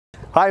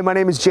Hi, my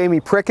name is Jamie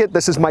Prickett.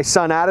 This is my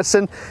son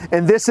Addison,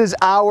 and this is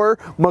our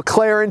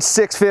McLaren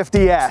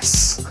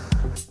 650S.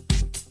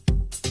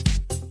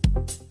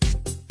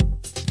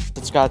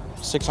 It's got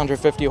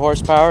 650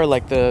 horsepower,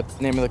 like the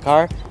name of the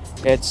car.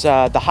 It's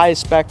the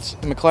highest spec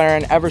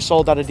McLaren ever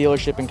sold at a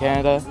dealership in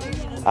Canada.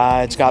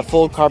 It's got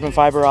full carbon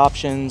fiber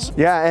options.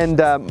 Yeah,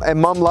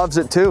 and Mom loves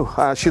it too.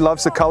 She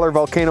loves the color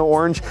Volcano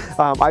Orange.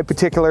 I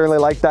particularly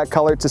like that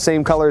color. It's the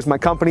same color as my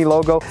company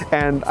logo,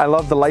 and I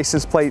love the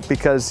license plate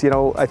because, you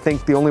know, I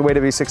think the only way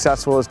to be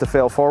successful is to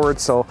fail forward,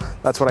 so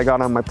that's what I got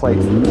on my plate.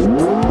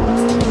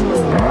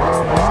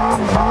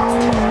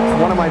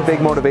 One of my big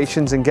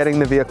motivations in getting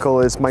the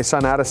vehicle is my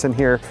son Addison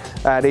here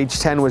at age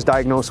 10 was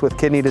diagnosed with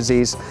kidney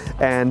disease,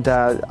 and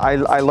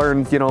I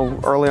learned, you know,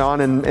 early on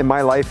in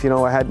my life, you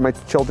know, I had my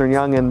children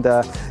young, and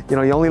you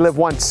know, you only live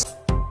once.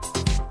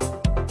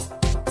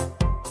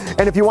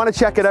 And if you want to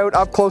check it out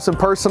up close and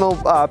personal,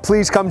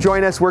 please come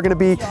join us. We're going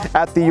to be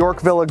at the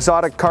Yorkville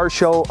Exotic Car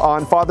Show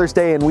on Father's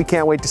Day, and we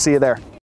can't wait to see you there.